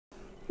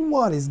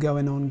What is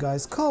going on,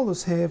 guys?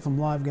 Carlos here from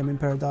Live Gaming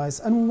Paradise,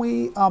 and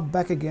we are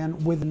back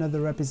again with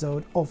another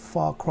episode of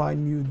Far Cry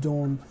New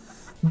Dawn.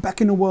 Back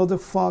in the world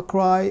of Far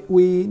Cry,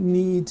 we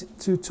need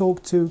to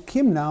talk to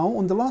Kim now.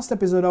 On the last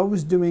episode I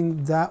was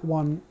doing that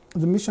one,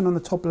 the mission on the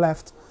top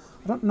left.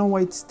 I don't know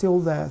why it's still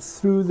there,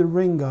 through the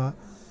ringer.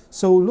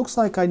 So it looks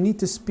like I need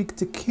to speak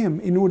to Kim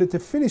in order to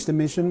finish the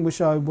mission,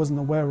 which I wasn't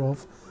aware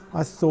of.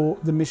 I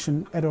thought the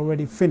mission had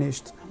already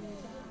finished.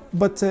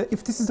 But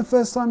if this is the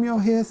first time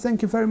you're here,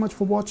 thank you very much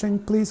for watching.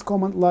 Please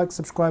comment, like,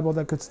 subscribe, all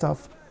that good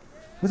stuff.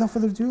 Without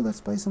further ado, let's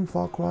play some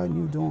Far Cry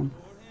New Dawn.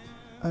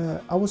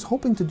 I was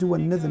hoping to do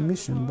another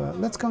mission,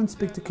 but let's go and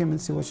speak to Kim and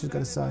see what she's got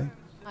to say.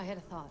 I had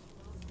a thought.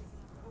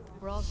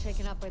 We're all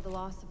shaken up by the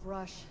loss of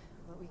Rush,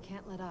 but we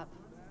can't let up.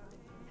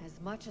 As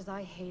much as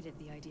I hated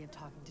the idea of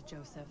talking to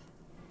Joseph,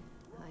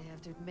 I have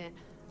to admit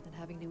that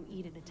having New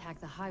Eden attack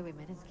the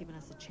Highwaymen has given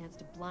us a chance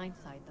to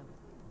blindside them.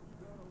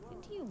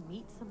 Didn't you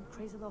meet some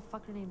crazy little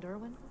fucker named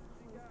Irwin?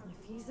 If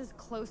he's as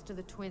close to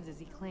the twins as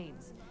he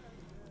claims,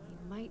 he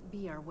might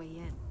be our way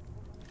in.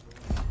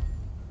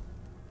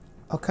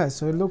 Okay,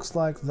 so it looks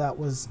like that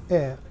was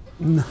it.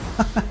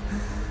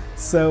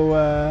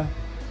 So,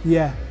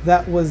 yeah,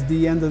 that was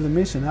the end of the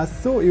mission. I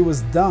thought it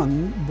was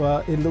done,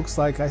 but it looks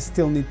like I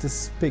still need to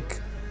speak.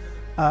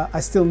 I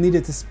still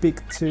needed to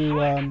speak to... You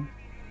come find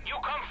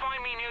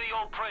me near the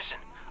old prison.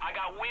 I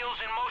got wheels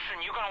in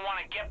motion you're gonna want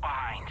to get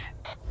behind.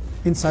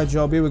 Inside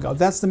job, here we go.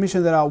 That's the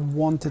mission that I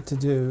wanted to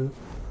do.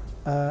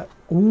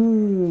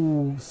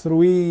 Ooh,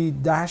 3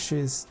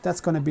 dashes. That's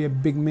gonna be a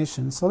big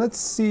mission. So let's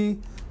see...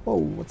 Oh,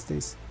 what's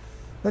this?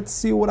 Let's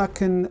see what I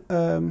can...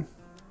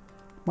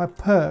 my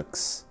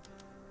perks.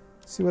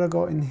 See what I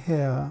got in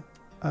here.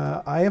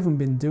 I haven't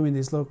been doing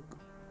this. Look.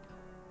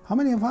 How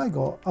many have I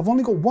got? I've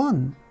only got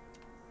 1.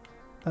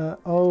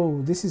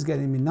 Oh, this is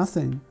getting me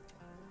nothing.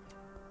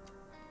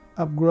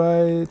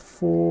 Upgrade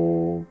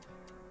for...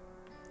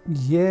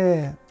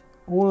 Yeah.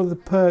 All of the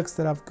perks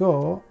that I've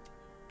got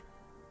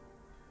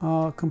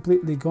are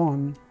completely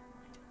gone.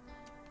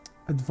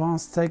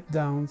 Advanced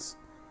takedowns.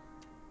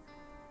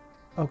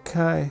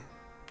 Okay.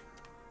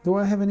 Do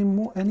I have any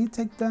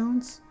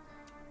takedowns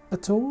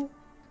at all?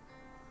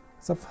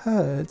 As I've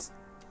heard,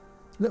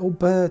 little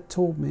bird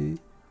told me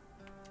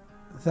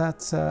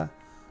that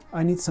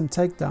I need some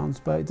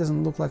takedowns, but it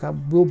doesn't look like I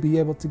will be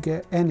able to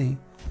get any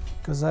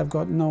because I've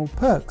got no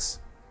perks.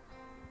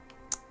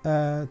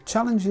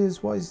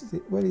 Challenges, what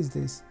is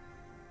this?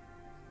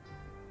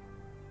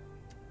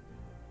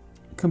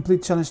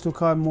 Complete challenge to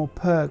acquire more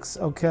perks.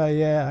 Okay,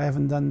 yeah, I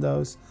haven't done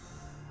those.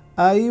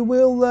 I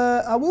will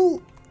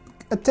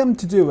attempt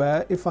to do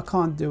it. If I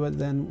can't do it,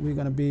 then we're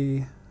gonna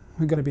be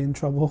in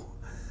trouble.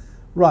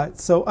 Right,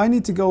 so I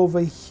need to go over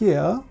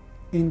here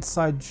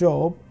inside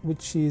job,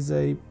 which is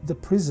the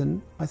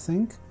prison, I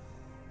think,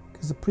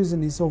 because the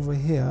prison is over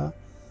here.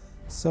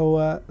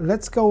 So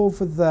let's go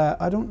over there.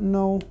 I don't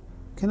know,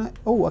 can I?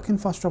 Oh, I can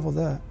fast travel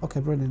there. Okay,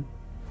 brilliant.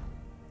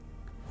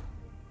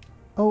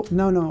 Oh,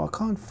 no, I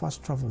can't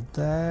fast travel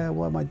there.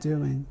 What am I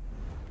doing?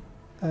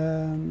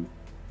 Where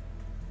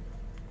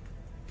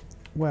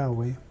are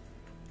we?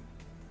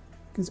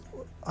 Because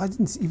I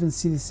didn't even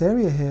see this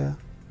area here.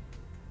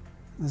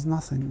 There's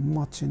nothing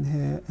much in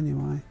here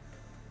anyway.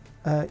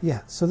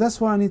 Yeah, so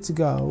that's where I need to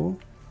go.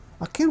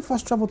 I can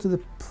fast travel to the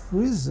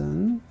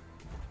prison,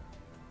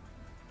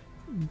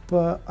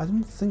 but I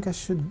don't think I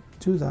should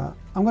do that.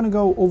 I'm gonna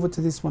go over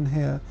to this one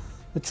here,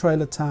 the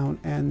trailer town,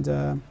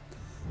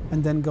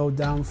 and then go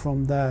down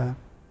from there.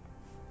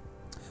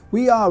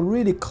 We are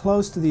really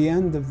close to the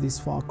end of this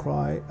Far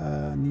Cry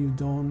New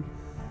Dawn.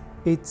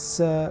 It's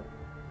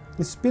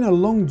been a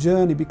long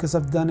journey because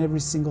I've done every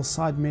single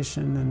side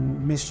mission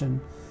and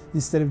mission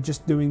instead of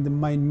just doing the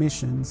main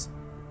missions.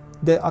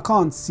 I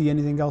can't see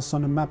anything else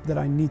on the map that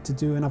I need to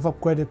do, and I've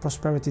upgraded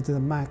prosperity to the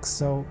max,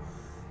 so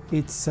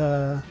it's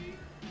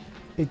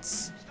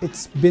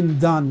been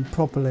done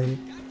properly.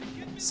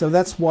 So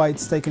that's why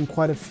it's taken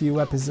quite a few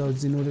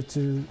episodes in order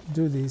to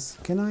do this.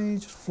 Can I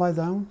just fly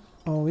down?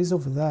 Oh, he's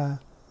over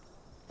there.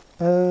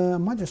 I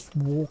might just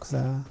walk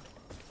there.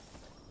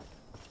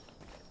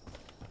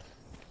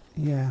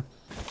 Yeah.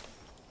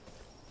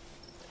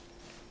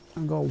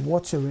 I've got a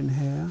watcher in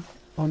here.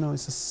 Oh no,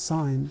 it's a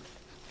sign.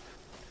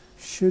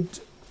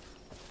 Should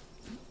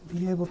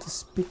be able to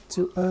speak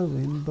to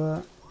Irwin,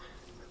 but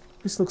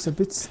this looks a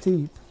bit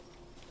steep.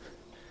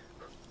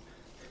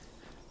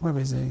 Where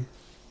is he?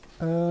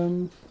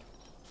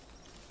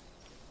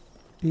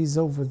 He's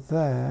over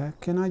there.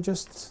 Can I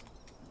just...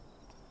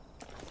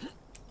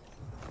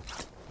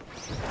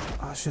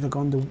 I should have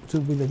gone with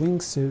the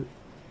wingsuit.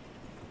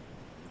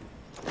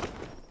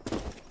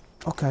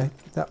 Okay,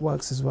 that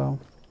works as well.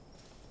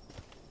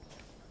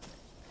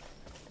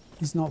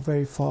 He's not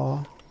very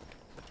far.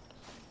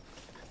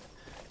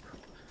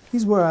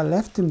 He's where I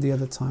left him the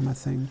other time, I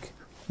think,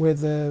 where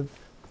the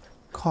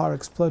car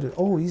exploded.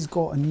 Oh, he's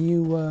got a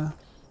new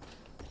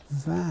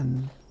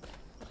van.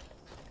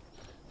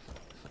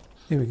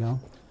 Here we go.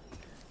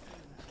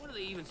 What do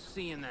they even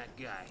see in that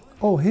guy?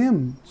 Oh,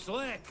 him.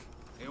 Slick.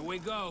 Here we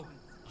go.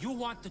 You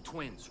want the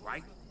twins,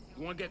 right?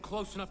 You want to get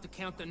close enough to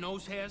count the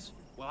nose hairs?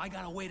 Well, I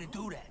got a way to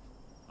do that.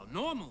 Now,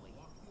 normally,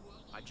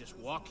 I just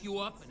walk you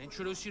up and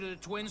introduce you to the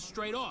twins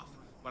straight off.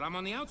 But I'm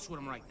on the outs with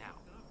them right now.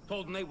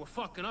 Told them they were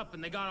fucking up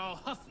and they got all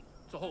huffy.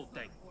 It's the whole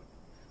thing.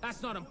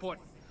 That's not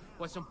important.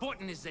 What's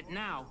important is that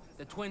now,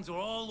 the twins are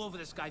all over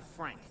this guy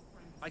Frank.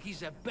 Like he's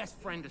their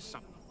best friend or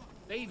something.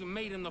 They even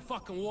made him the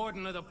fucking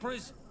warden of the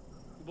prison.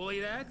 You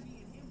believe that?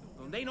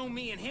 Well, they know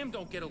me and him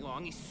don't get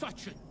along. He's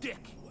such a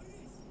dick.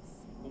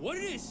 But what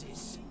it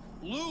is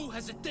Lou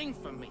has a thing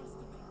for me.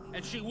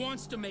 And she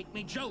wants to make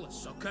me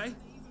jealous, okay?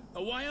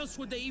 Or why else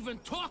would they even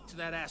talk to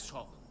that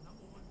asshole?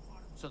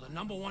 So the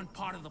 #1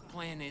 part of the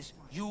plan is,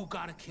 you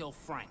gotta kill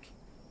Frank.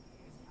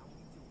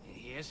 And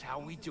here's how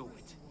we do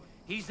it.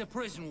 He's the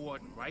prison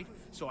warden, right?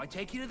 So I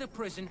take you to the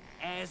prison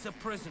as a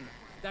prisoner.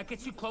 That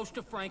gets you close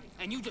to Frank,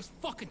 and you just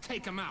fucking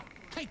take him out.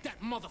 Take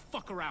that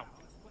motherfucker out.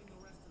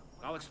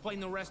 I'll explain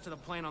the rest of the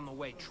plan on the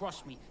way.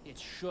 Trust me,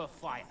 it's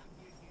surefire.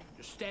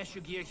 Just stash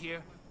your gear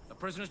here. The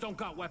prisoners don't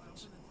got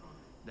weapons.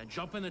 Then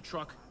jump in the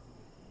truck,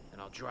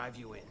 and I'll drive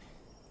you in.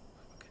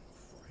 Fucking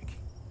Frank.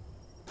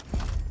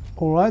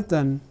 Alright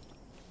then.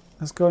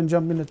 Let's go and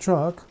jump in the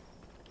truck.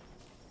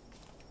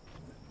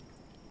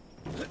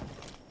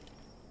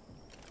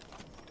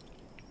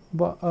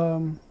 But,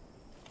 oh,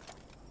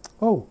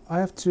 I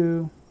have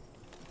to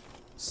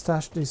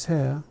stash this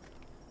here.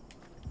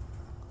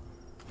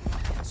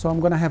 So I'm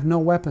gonna have no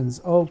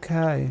weapons.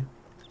 Okay.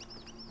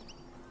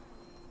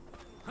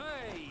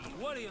 Hey,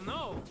 what do you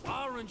know?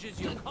 Orange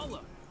is your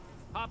color.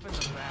 Hop in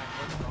the back,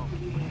 let's go.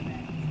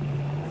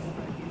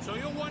 So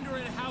you're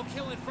wondering how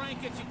killing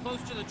Frank gets you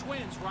close to the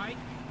twins, right?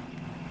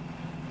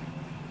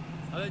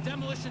 The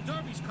demolition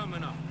derby's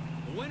coming up.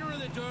 The winner of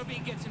the derby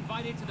gets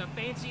invited to the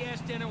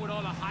fancy-ass dinner with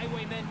all the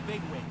highwaymen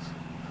bigwigs.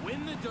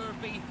 Win the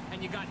derby,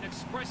 and you got an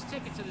express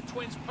ticket to the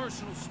twins'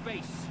 personal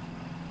space.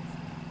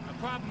 The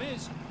problem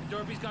is, the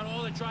derby's got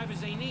all the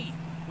drivers they need.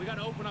 We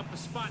gotta open up a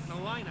spot in the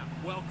lineup.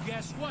 Well,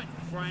 guess what?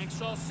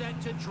 Frank's all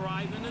set to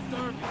drive in the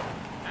derby.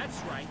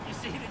 That's right. You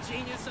see the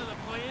genius of the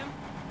plan?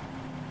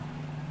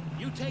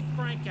 You take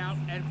Frank out,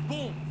 and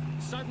boom!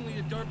 Suddenly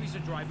the derby's a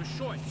driver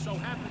short. So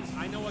happens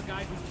I know a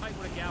guy who's tight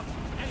with a gal.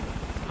 Anyway,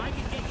 I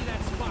can get you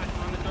that spot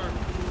on the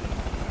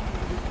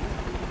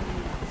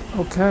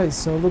derby. Okay,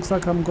 so it looks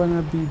like I'm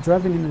gonna be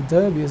driving in the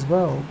derby as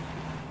well.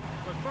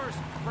 But first,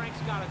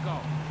 Frank's gotta go.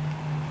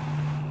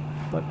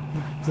 But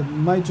the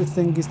major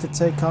thing is to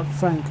take out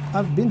Frank.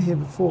 I've been here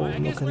before. I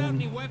guess Look at without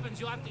any him. weapons,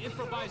 you'll have to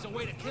improvise a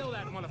way to kill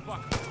that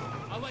motherfucker.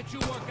 I'll let you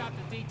work out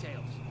the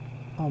details.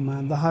 Oh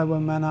man, the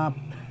highwaymen are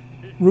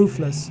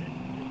ruthless.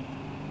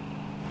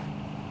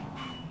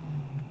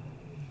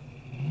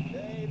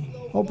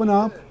 Open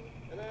up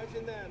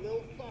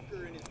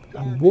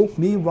and walk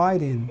me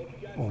right in,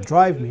 or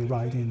drive me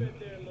right in.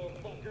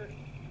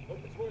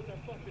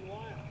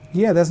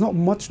 Yeah, there's not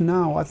much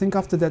now. I think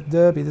after that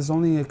derby, there's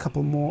only a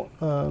couple more.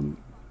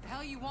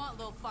 Hell you want,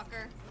 little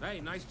fucker? Hey,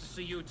 nice to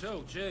see you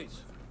too.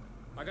 Jeez,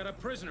 I got a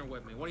prisoner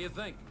with me. What do you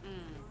think?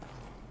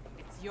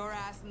 It's your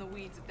ass in the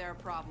weeds if they're a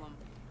problem.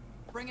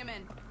 Bring him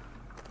in.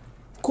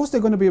 Of course,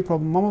 they're going to be a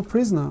problem. I'm a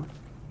prisoner.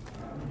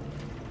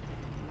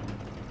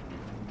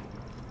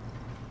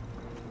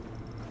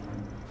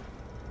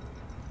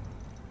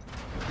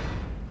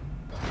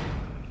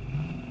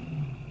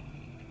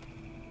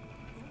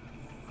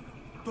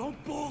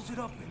 Don't balls it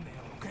up in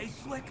there, okay,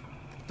 Slick?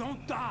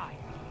 Don't die.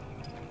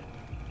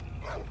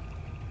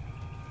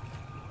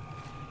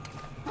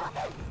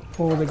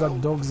 Oh, they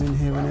got dogs in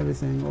here and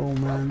everything. Oh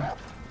man.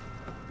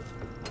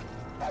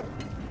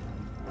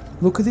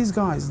 Look at these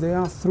guys. They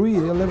are 3.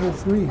 They're level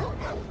 3.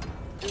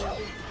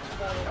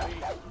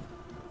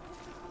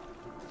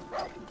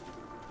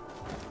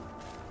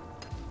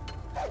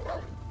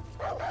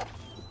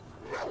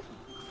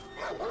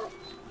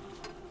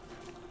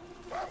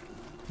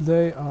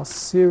 They are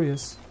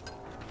serious.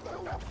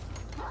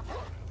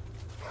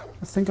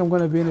 I think I'm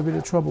going to be in a bit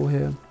of trouble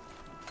here.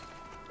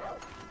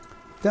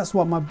 That's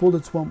why my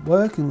bullets weren't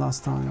working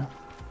last time.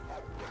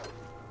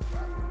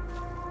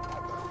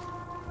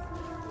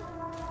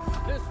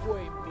 This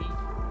way, Pete.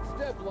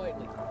 Step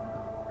lightly.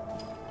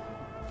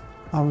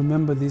 I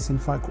remember this in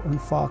Far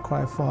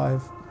Cry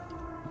 5.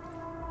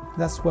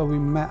 That's where we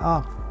met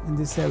up, in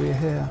this area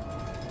here.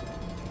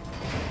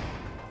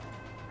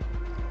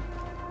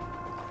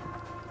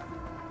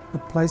 The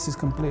place is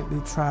completely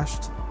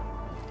trashed.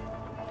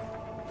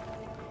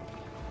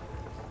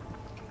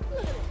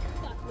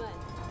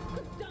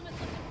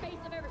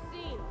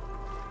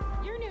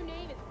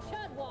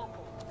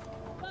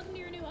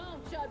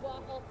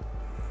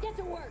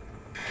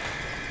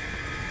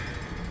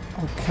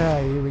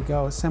 Okay, here we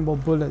go. Assemble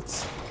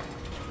bullets.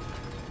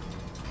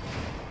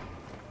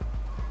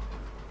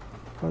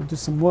 Gotta do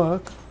some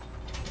work.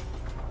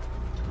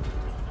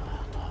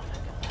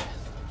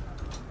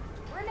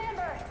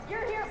 Remember,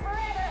 you're here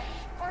forever,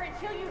 or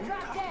until you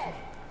drop dead.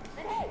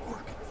 And hey,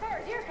 as far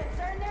as you're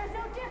concerned, there's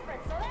no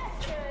difference, so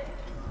that's good.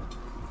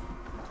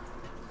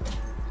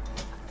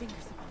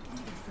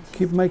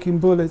 Keep making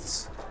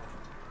bullets.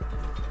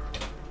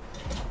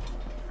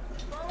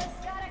 Bullets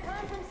gotta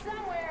come from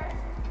somewhere.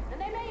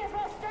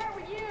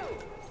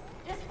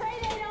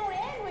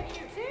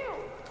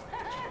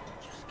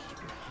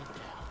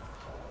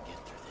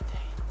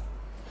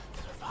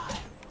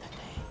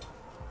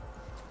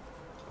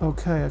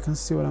 Okay, I can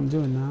see what I'm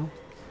doing now.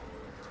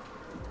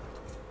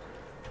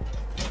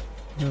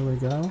 There we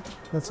go.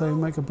 That's how you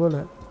make a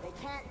bullet. They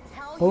can't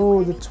tell you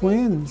Oh, the anything.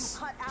 twins.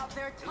 You cut out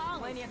their tongues.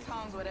 Plenty of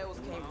tongues where those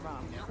came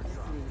from.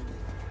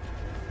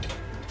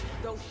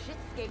 Those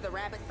shits gave the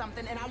rabbit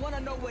something, and I want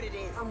to know what it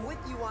is. I'm with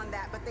you on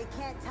that, but they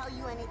can't tell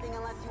you anything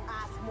unless you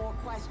ask more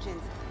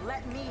questions.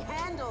 Let me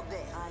handle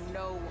this. I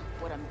know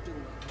what I'm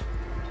doing.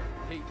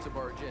 Hate to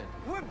barge in.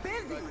 We're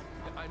busy.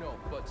 I know,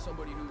 but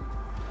somebody who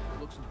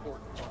looks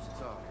important wants to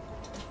talk.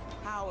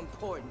 How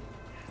important?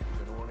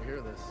 I don't want to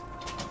hear this.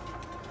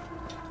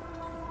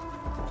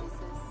 This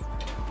is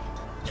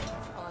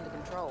under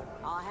control.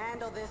 I'll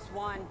handle this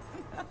one.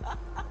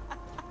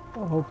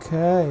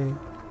 Okay.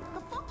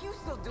 The fuck you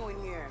still doing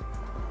here?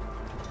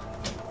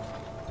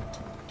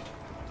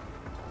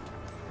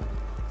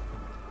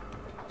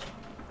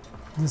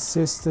 The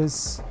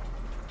sisters.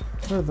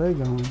 Where are they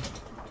going?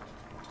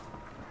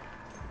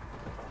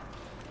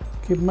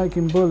 Keep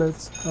making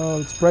bullets.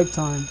 Oh, it's break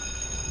time.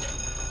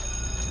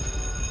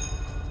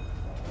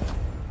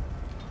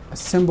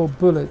 Assemble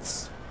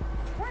bullets.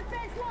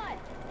 Workbench 1,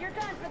 you're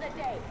done for the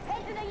day.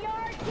 Head to the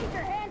yard, keep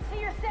your hands to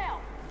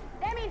yourself.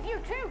 That means you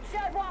too,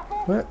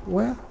 Chudwaffle.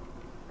 Where?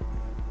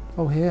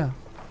 Oh, here.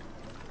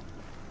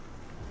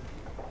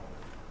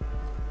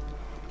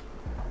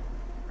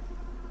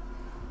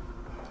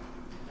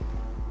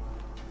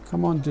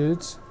 Come on,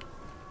 dudes.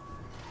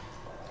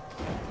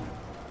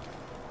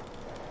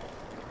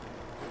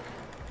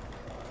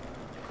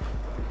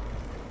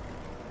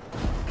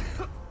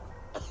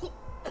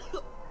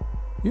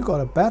 You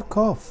got a bad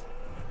cough.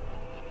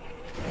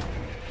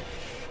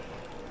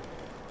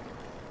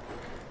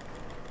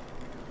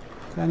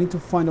 Okay, I need to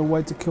find a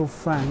way to kill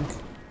Frank.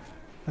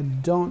 I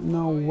don't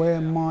know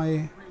where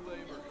my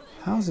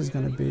house is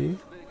gonna be,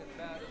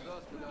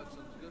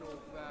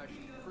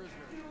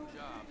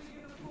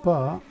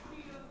 but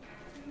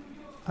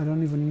I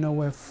don't even know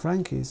where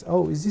Frank is.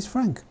 Oh, is this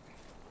Frank?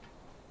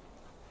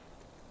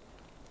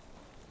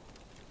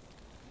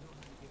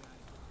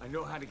 I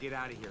know how to get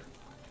out of here.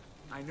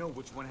 I know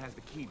which one has the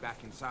key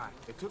back inside.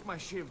 They took my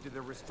shiv to the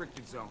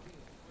restricted zone.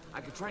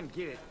 I could try and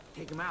get it,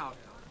 take him out.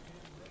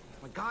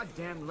 My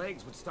goddamn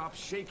legs would stop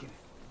shaking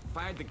if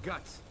I had the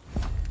guts.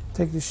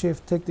 Take the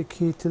shift, take the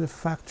key to the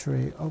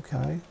factory.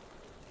 Okay.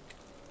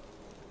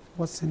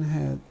 What's in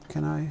here?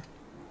 Can I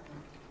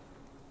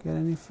get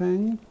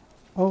anything?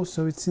 Oh,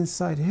 so it's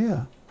inside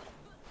here.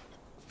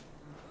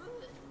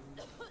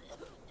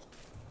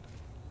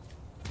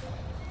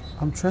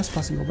 I'm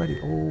trespassing already.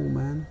 Oh,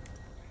 man.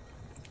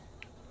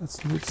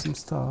 Let's loot some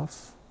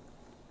stuff.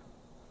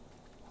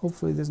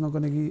 Hopefully there's not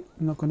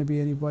gonna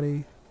be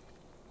anybody.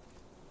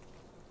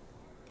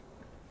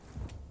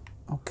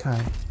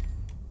 Okay.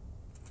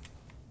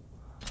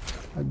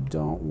 I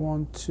don't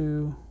want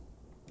to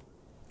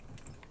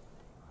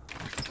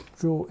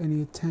draw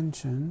any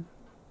attention.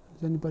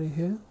 Is anybody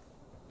here?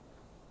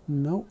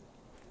 Nope.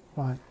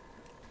 Right.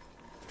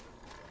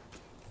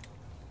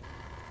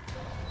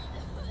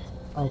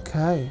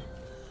 Okay.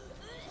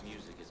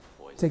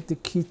 Take the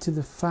key to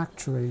the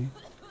factory.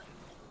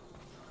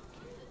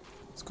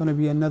 It's going to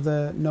be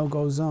another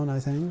no-go zone, I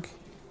think.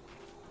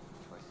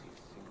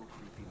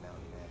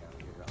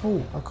 Oh,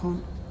 I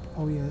can't.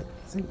 Oh yeah,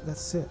 I think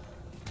that's it.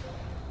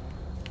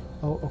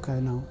 Oh,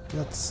 okay. No,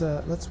 let's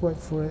wait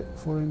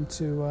for him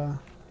to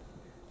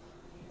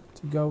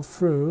go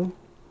through.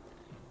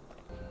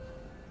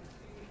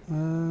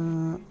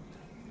 I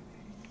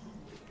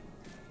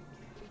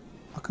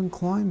can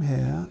climb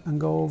here and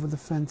go over the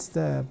fence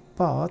there,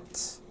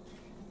 but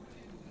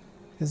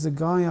there's a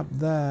guy up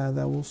there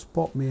that will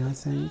spot me, I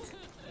think.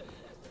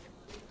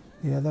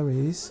 Yeah, there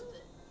he is.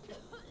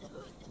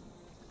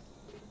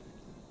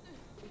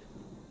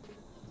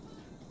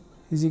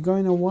 Is he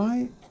going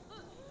away?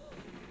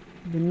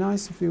 It'd be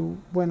nice if he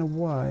went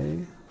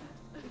away.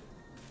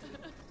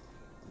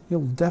 He'll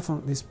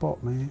definitely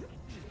spot me.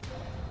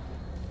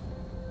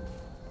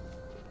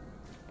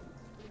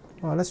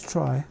 Well, let's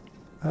try.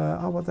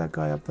 How about that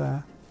guy up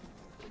there?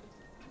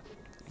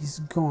 He's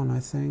gone, I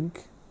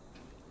think.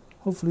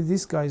 Hopefully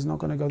this guy is not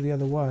going to go the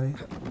other way.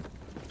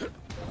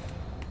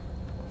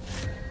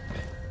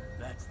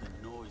 That's the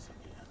noise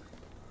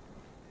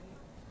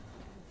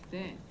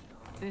again.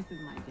 This is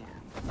my jam.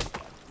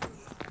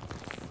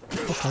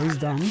 Okay, he's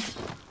done.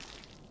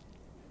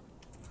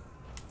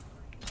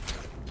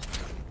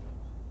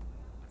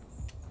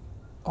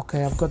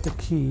 Okay, I've got the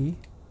key.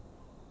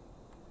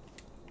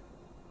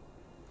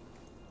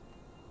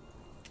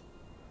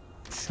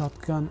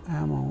 Shotgun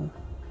ammo.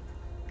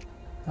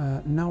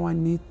 Now I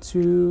need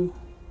to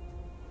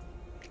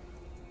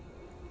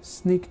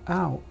sneak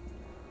out.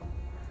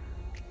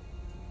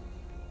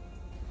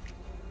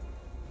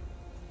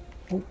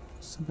 Oh,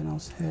 something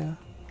else here.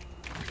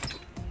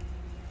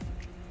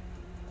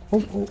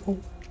 Oh.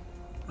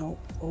 No.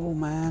 Oh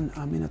man,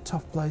 I'm in a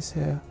tough place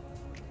here.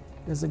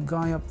 There's a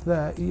guy up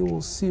there. He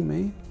will see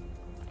me.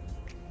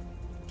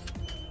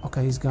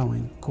 Okay, he's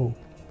going. Cool.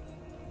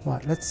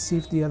 Right, let's see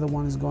if the other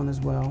one is gone as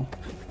well.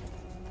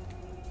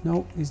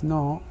 No, he's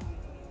not.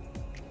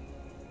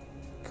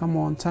 Come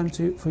on, time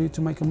for you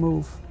to make a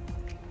move.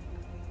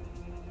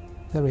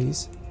 There he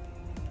is.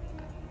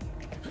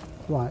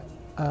 Right,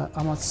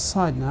 I'm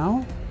outside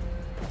now.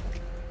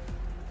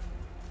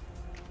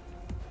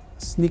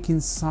 Sneak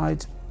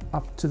inside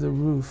up to the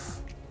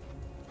roof.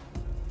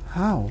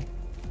 How?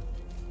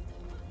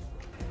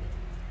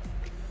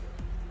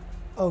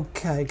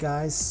 Okay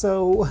guys,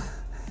 so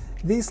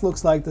this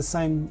looks like the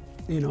same,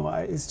 you know,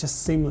 it's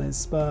just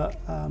seamless, but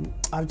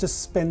I've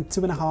just spent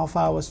 2.5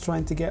 hours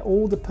trying to get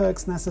all the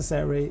perks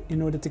necessary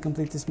in order to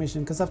complete this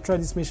mission, because I've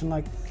tried this mission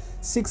like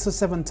 6 or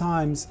 7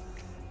 times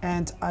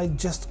and I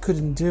just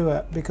couldn't do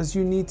it, because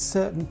you need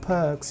certain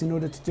perks in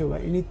order to do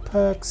it. You need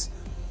perks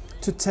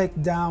to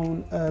take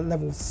down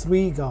level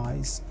 3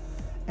 guys,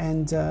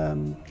 and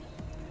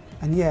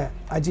yeah,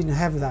 I didn't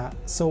have that,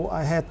 so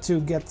I had to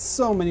get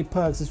so many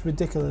perks, it's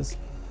ridiculous.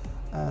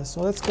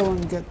 So let's go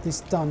and get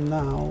this done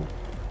now.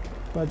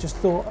 But I just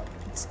thought,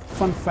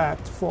 fun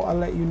fact, I'll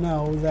let you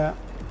know that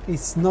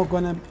it's not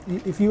gonna,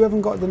 if you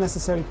haven't got the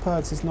necessary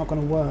perks, it's not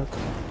gonna work.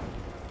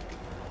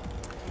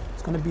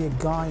 There's gonna be a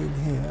guy in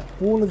here.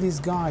 All of these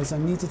guys, I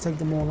need to take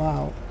them all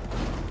out.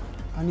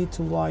 I need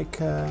to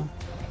like, okay,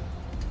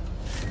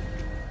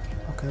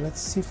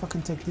 let's see if I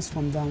can take this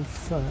one down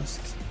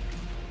first.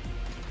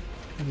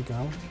 There we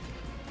go.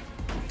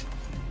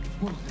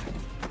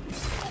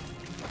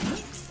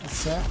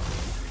 That's it.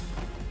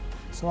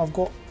 So I've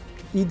got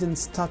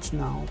Eden's touch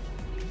now,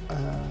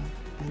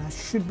 and I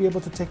should be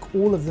able to take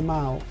all of them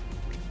out,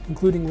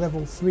 including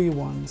level 3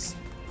 ones.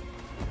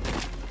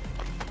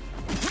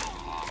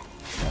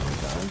 There we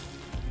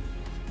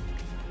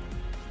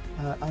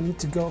go. I need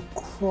to go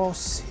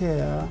across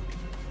here.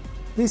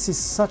 This is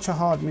such a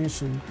hard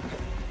mission.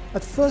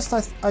 At first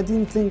I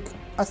didn't think,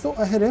 I thought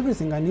I had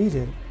everything I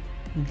needed,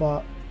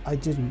 but I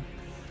didn't.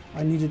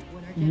 I needed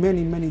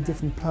many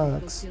different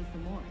perks.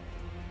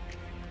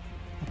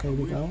 Okay,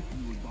 here we go.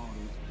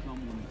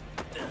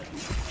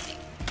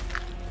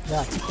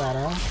 That's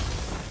better.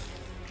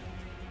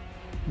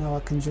 Now I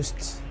can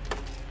just...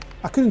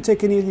 I couldn't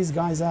take any of these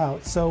guys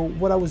out, so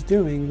what I was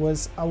doing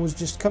was I was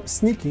just kept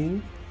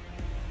sneaking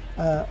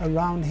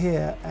around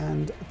here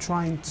and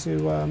trying to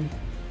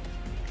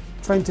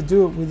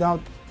do it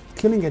without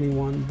killing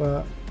anyone,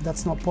 but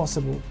that's not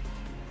possible,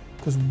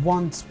 because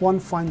once one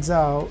finds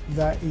out,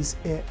 that is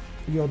it.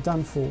 You're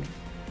done for.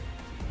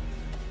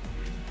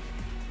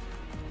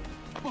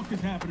 What is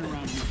happening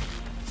around here?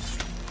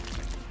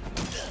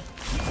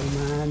 Oh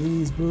man,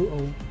 he's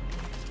brutal.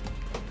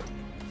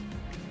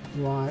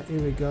 Right,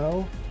 here we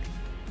go.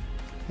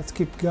 Let's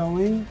keep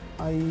going.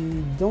 I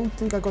don't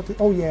think I got it.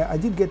 Oh yeah, I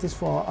did get this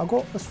far. I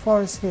got as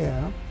far as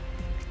here,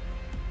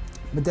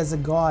 but there's a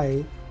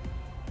guy.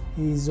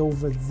 He's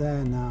over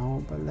there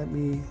now. But let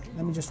me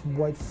just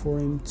wait for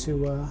him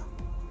to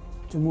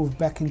move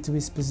back into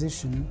his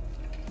position.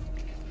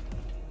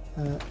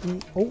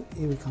 Oh,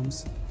 here he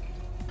comes.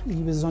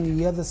 He was on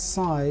the other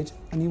side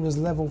and he was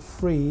level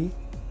 3,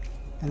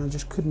 and I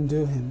just couldn't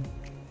do him.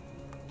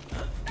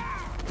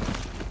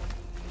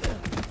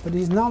 But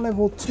he's now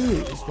level 2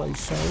 is what he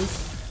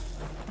shows.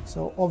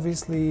 So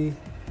obviously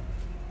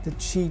the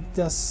cheat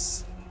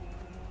does,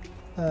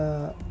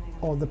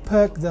 or the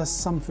perk does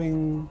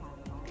something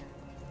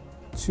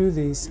to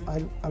this.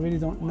 I really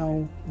don't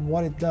know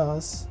what it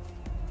does.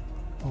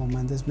 Oh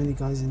man, there's many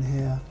guys in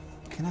here.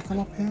 Can I come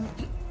up here?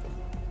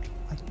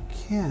 I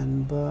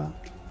can, but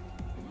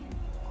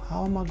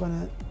how am I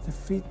gonna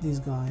defeat these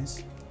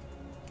guys?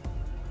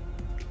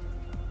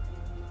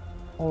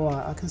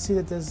 Alright, I can see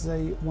that there's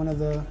one of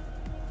the...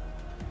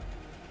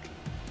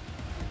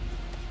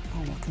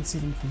 Oh, I can see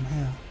them from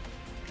here.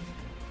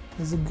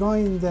 There's a guy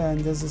in there and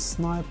there's a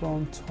sniper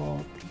on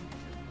top.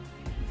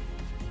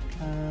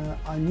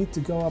 I need to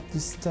go up the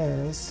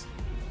stairs.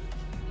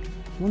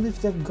 I wonder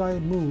if that guy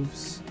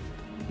moves.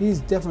 He's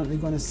definitely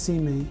gonna see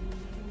me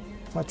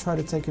if I try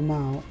to take him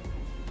out.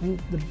 I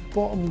think the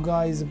bottom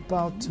guy is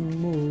about to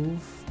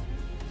move.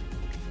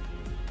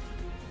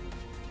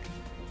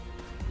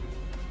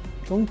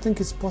 Don't think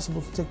it's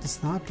possible to take the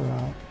sniper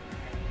out.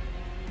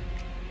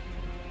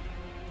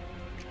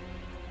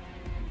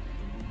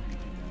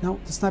 No,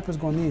 the sniper's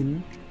gone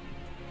in.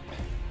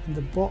 And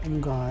the bottom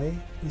guy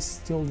is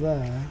still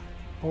there.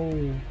 Oh.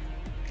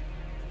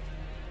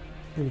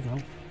 Here we go.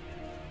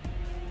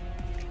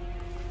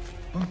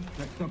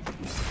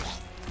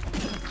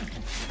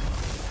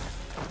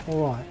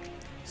 Alright.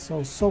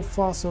 So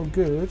far so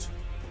good.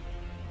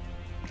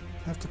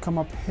 I have to come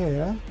up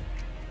here.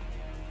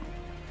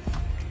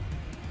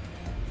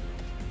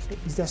 So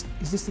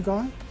is this the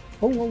guy?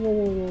 Oh, whoa, whoa,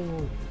 whoa, whoa,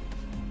 whoa.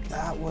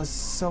 That was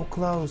so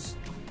close.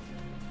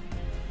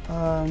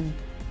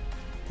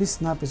 This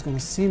sniper's gonna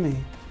see me.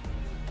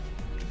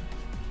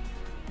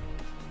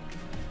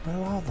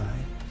 Where are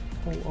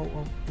they?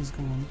 Oh, he's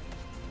gone.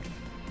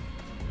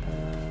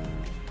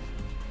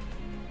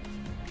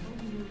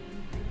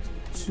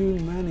 Too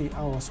many.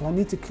 Oh, so I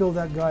need to kill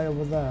that guy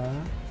over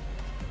there.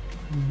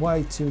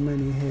 Way too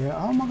many here.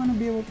 How am I gonna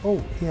be able?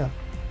 Oh, here,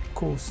 of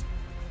course.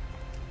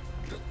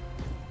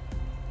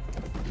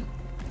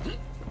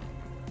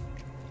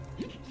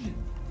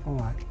 All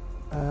right.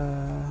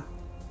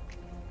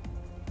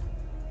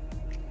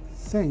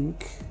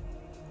 think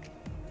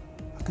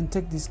I can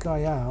take this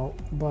guy out,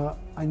 but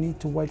I need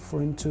to wait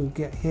for him to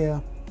get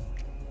here.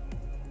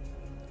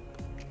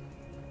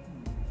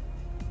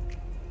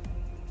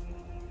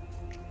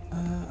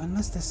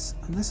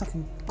 Unless I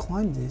can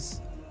climb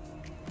this.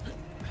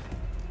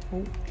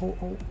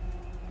 Oh.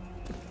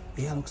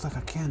 Yeah, looks like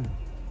I can.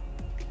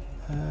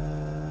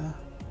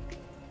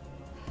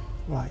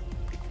 Right.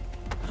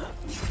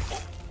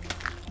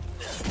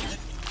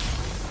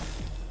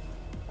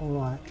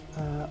 Alright,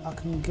 I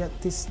can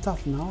get this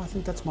stuff now. I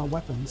think that's my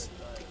weapons.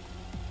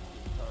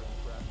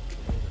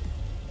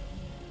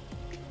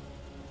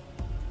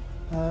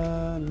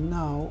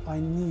 Now I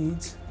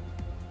need...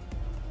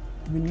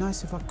 It'd be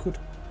nice if I could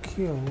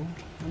kill...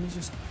 Let me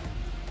just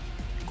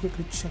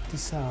quickly check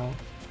this out.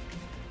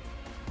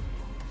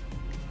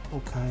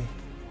 Okay.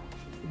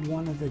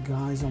 One of the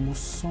guys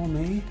almost saw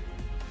me.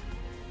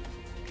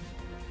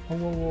 Oh,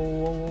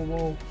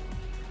 whoa.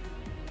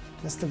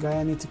 That's the guy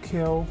I need to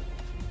kill.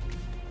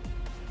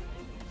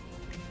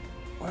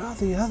 Where are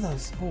the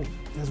others? Oh,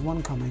 there's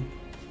one coming.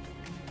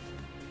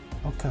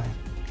 Okay.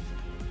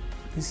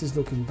 This is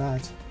looking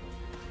bad.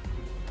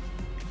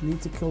 I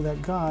need to kill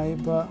that guy,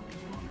 but...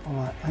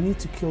 Alright, I need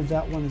to kill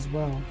that one as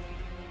well.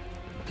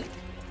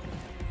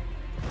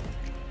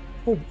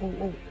 Oh.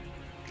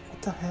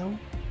 What the hell?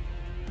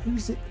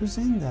 Who's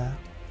in there?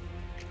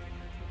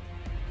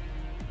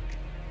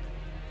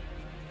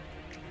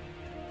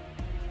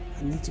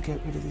 I need to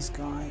get rid of this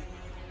guy.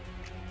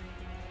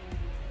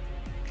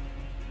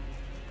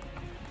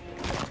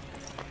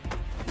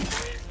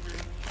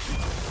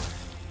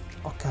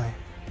 Okay.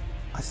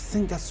 I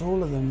think that's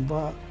all of them,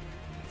 but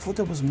I thought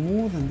there was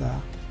more than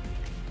that.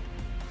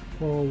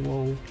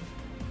 Whoa.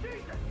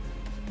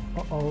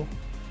 Uh-oh.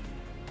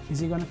 Is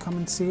he gonna come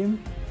and see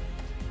him?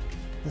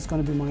 That's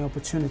gonna be my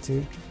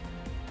opportunity.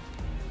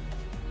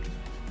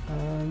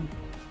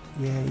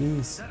 Yeah, he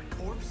is.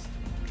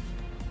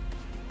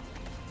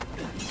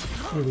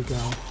 Here we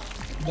go.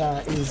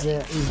 That is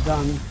it. He's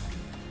done.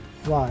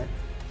 Right.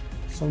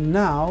 So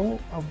now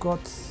I've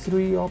got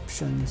 3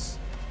 options.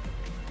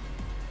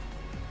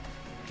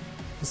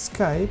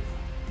 Escape.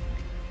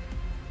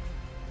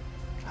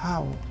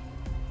 How?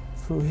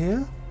 Through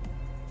here?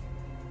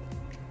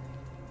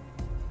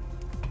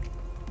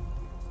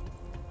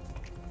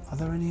 Are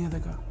there any other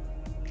guys?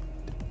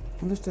 I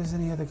wonder if there's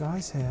any other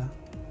guys here.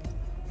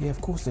 Yeah, of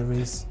course there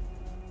is.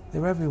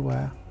 They're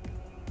everywhere.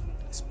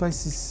 This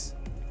place is...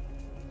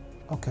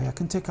 Okay, I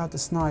can take out the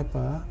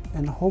sniper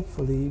and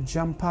hopefully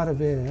jump out of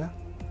here.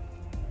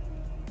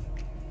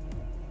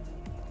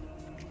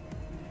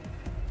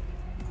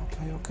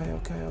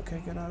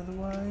 Okay, get out of the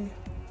way.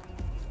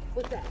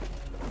 What's that?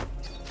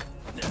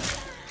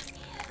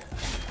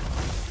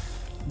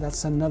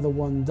 That's another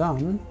one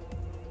done.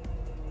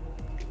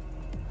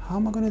 How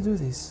am I gonna do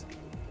this?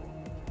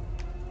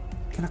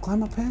 Can I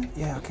climb up here?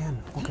 Yeah, I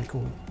can. Okay,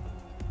 cool.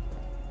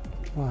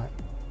 Right.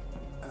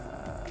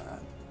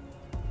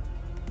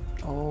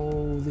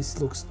 Oh, this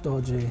looks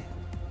dodgy.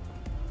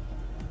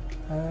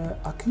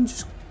 I can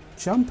just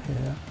jump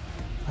here,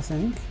 I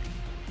think.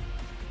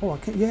 Oh, I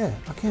can. Yeah,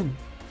 I can.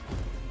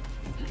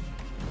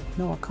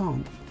 No, I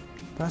can't.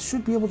 But I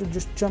should be able to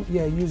just jump.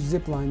 Yeah, use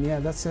zipline. Yeah,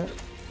 that's it.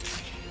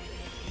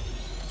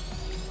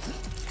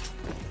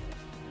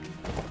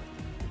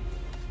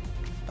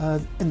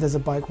 And there's a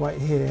bike right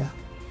here.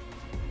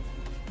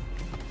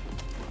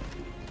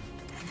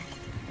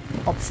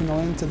 Optional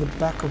into the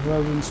back of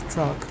Rowan's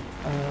truck.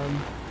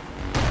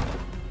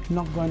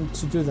 Not going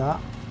to do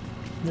that.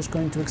 I'm just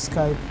going to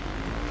escape.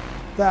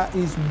 That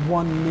is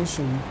one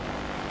mission.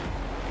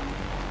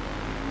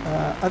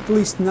 At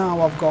least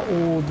now I've got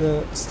all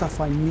the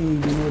stuff I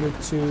need in order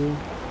to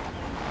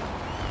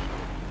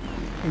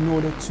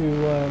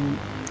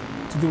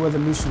do other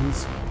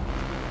missions.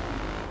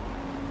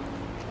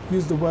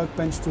 Use the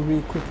workbench to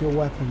re-equip your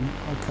weapon.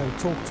 Okay,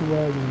 talk to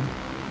Erwin.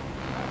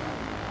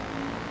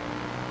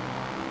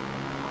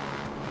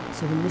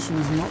 So the mission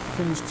is not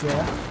finished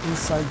yet.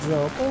 Inside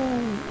job. Oh,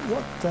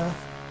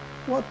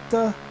 what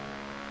the?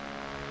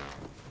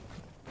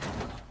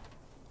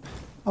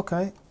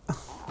 Okay.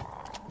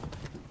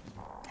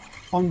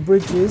 On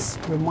bridges,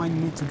 remind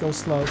me to go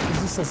slow,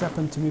 because this has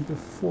happened to me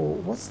before.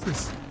 What's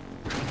this?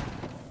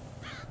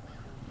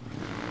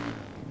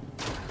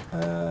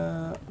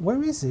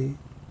 Where is he?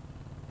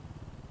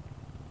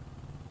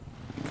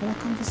 Can I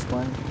come this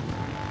way?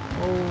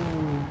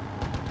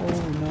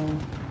 Oh no.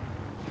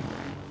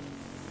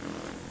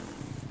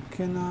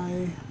 Can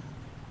I?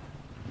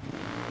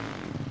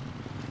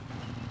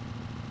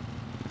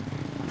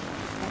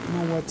 I don't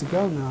know where to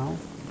go now.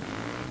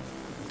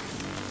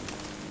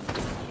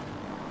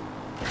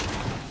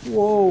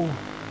 Whoa.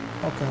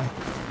 Okay.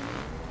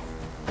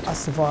 I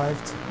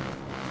survived.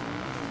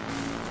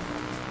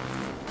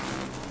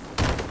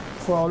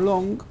 For how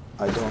long?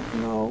 I don't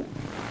know.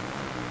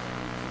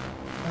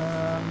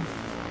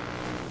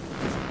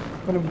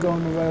 I'm gonna go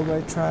on the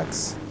railway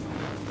tracks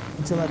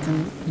until I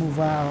can move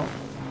out.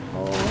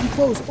 Oh, I'm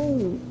close.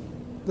 Oh,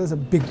 There's a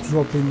big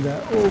drop in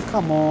there. Oh,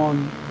 come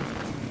on.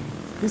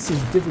 This is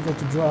difficult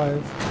to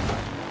drive.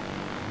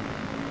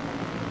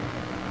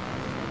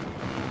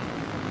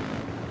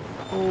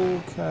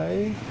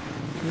 Okay.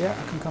 Yeah,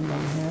 I can come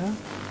down here.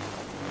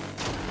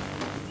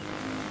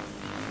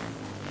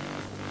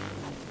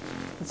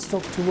 Let's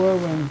talk to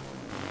Erwin.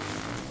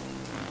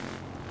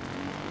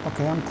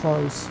 Okay, I'm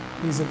close.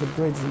 He's at the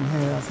bridge in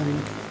here, I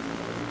think.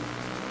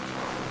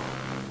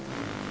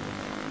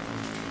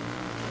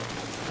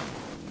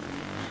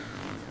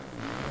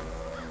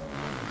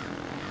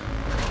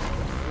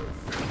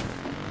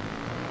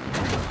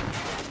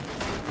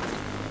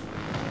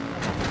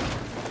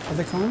 Are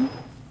they coming?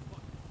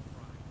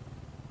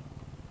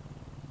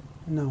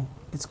 No,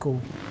 it's cool.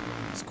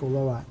 It's cool,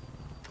 alright.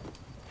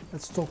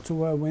 Let's talk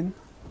to Erwin.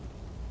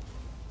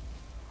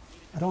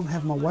 I don't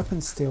have my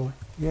weapons still.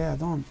 Yeah, I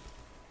don't.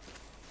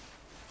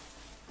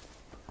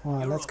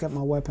 Alright, let's get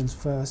my weapons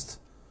first.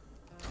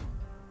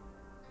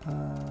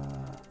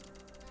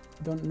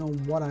 Don't know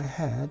what I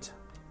had.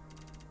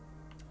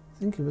 I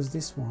think it was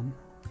this one.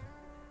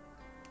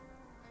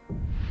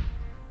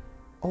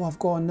 Oh, I've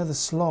got another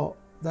slot.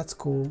 That's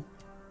cool.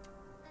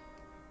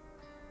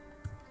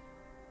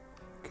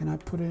 Can I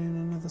put it in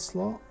another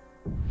slot?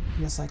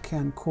 Yes, I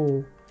can.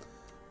 Cool.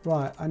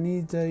 Right, I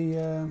need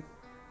a...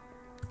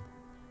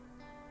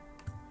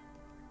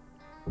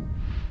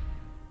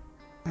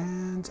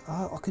 and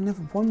I can have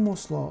one more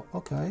slot.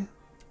 Okay.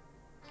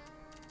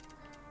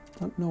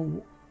 Don't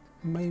know.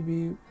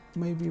 Maybe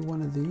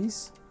one of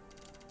these.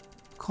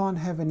 Can't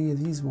have any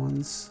of these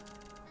ones.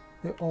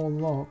 They're all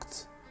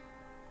locked.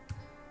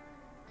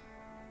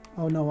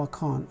 Oh no, I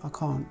can't. I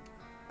can't.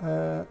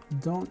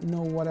 Don't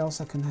know what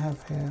else I can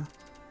have here.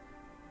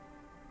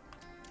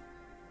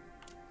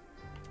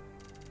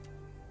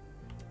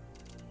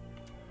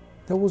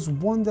 There was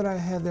one that I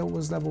had that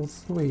was level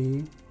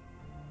 3.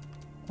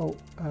 Oh,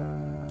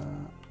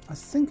 I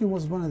think it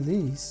was one of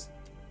these.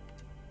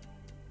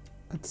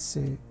 Let's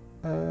see.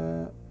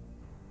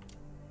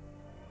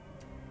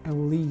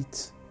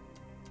 Elite.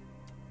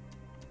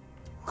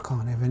 I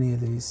can't have any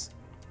of these.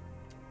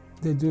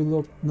 They do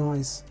look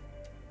nice.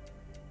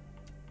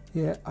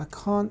 Yeah, I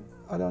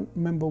don't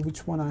remember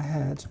which one I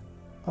had.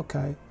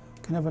 Okay,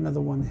 can have another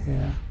one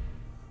here.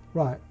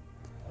 Right.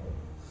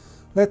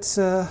 Let's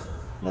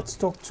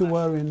talk to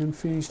Erwin and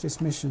finish this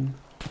mission.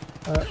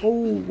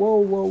 Oh,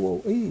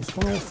 whoa. Hey, it's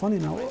all funny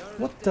now.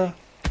 What the?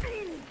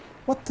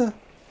 That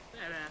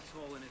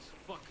asshole and his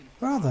fucking...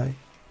 Where are they?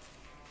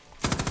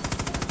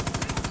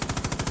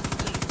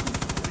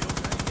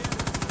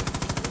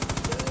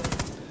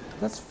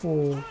 That's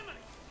for...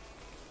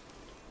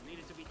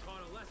 needed to be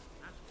taught a lesson,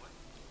 that's what.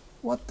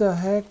 What the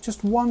heck?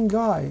 Just one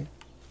guy.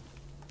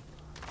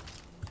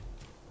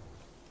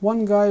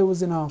 One guy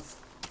was enough.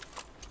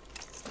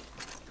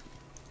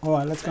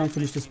 Alright, let's go and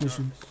finish this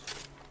mission.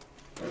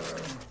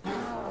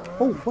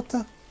 Oh, what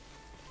the?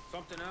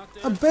 Something out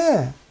there? A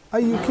bear!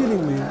 Are you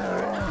kidding me?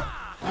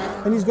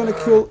 And he's gonna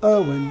kill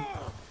Erwin.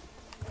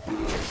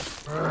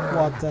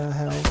 What the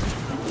hell?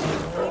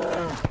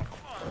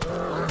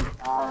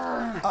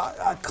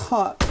 I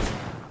can't.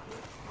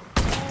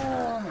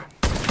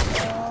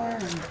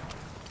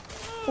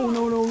 Oh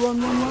no,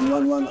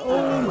 run.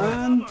 Oh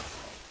man.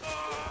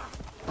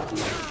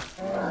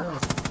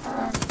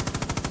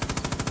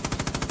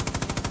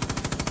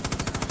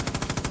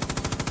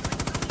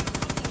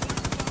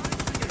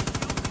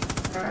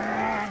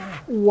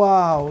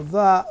 Wow,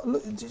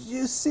 look, did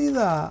you see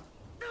that?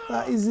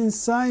 That is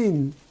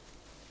insane.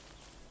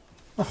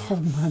 Oh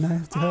man, I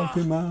have to help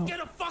him out. Get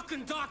a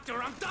fucking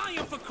doctor, I'm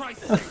dying for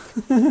Christ's sake.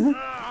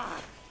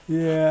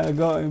 Yeah, I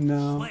got him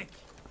now. Slick,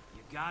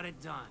 you got it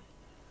done.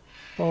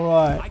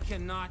 Alright. I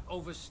cannot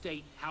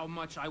overstate how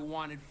much I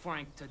wanted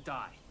Frank to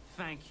die.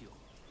 Thank you.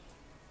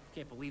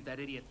 Can't believe that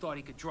idiot thought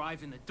he could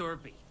drive in the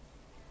Derby.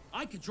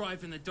 I could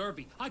drive in the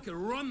Derby. I could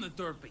run the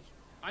Derby.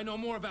 I know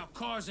more about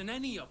cars than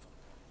any of them.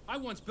 I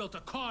once built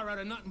a car out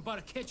of nothing but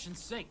a kitchen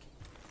sink.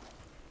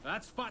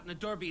 That spot in the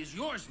Derby is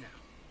yours now.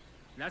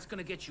 And that's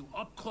gonna get you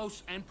up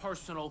close and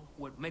personal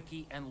with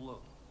Mickey and Lou.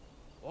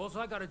 All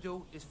I gotta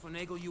do is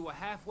finagle you a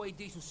halfway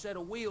decent set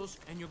of wheels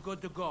and you're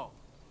good to go.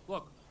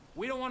 Look,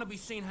 we don't want to be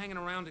seen hanging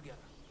around together.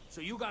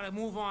 So you gotta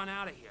move on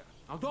out of here.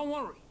 Now don't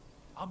worry.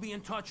 I'll be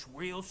in touch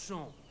real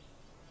soon.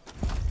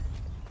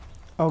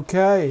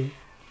 Okay.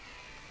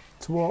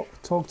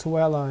 Talk to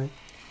Ally.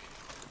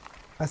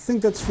 I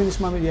think that's finished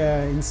my...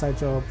 yeah, inside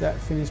job. That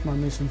finished my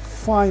mission.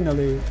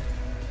 Finally.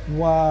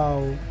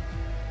 Wow.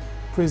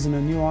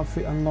 Prisoner. New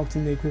outfit unlocked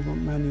in the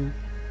equipment menu.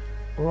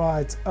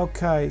 Right.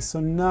 Okay. So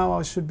now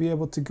I should be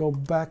able to go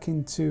back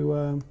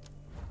into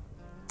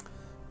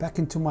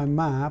my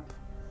map.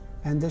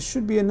 And there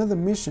should be another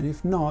mission.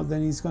 If not,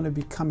 then he's going to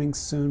be coming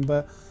soon.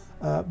 But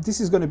this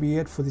is going to be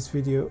it for this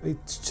video. It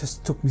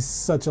just took me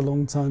such a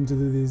long time to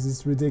do this.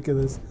 It's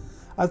ridiculous.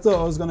 I thought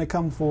I was going to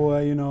come for,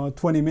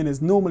 20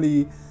 minutes.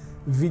 Normally,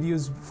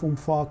 videos from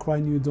Far Cry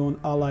New Dawn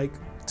are like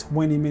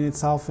 20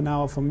 minutes, half an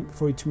hour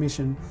for each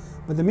mission.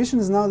 But the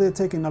missions now, they're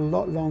taking a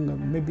lot longer.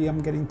 Maybe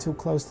I'm getting too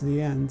close to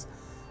the end.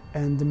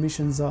 and the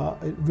missions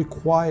it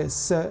requires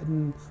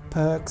certain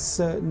perks,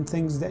 certain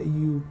things that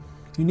you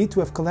need to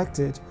have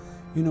collected.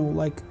 You know,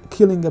 like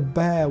killing a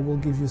bear will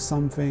give you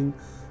something,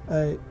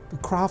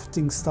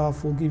 crafting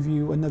stuff will give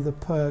you another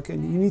perk,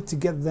 and you need to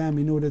get them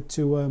in order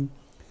to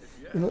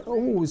you know.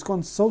 Oh, it's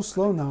gone so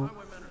slow now.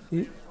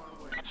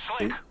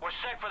 Slick, we're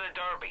set for the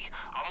Derby.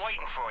 I'm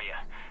waiting for you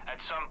at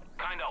some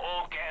kind of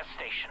old gas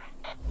station.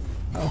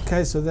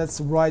 Okay, so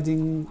that's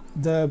riding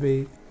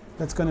Derby.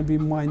 That's going to be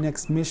my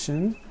next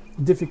mission.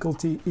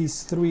 Difficulty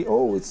is 3.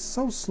 Oh, it's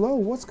so slow.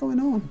 What's going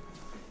on?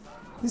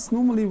 This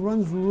normally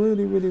runs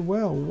really, really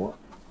well. What?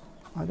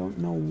 I don't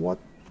know what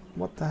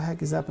the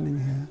heck is happening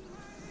here.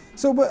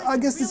 So, but I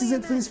guess this is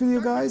it for this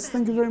video, guys.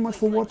 Thank you very much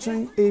for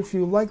watching. If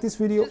you like this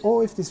video,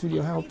 or if this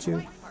video helped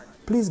you,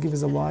 please give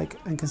us a like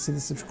and consider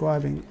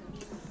subscribing.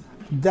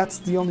 That's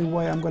the only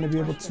way I'm going to be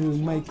able to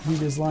make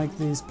videos like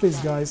this. Please,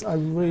 guys, I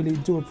really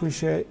do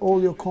appreciate all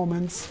your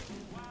comments,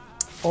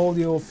 all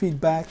your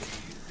feedback,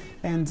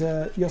 and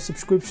your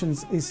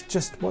subscriptions is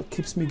just what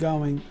keeps me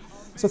going.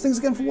 So thanks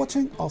again for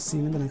watching. I'll see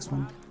you in the next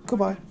one.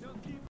 Goodbye.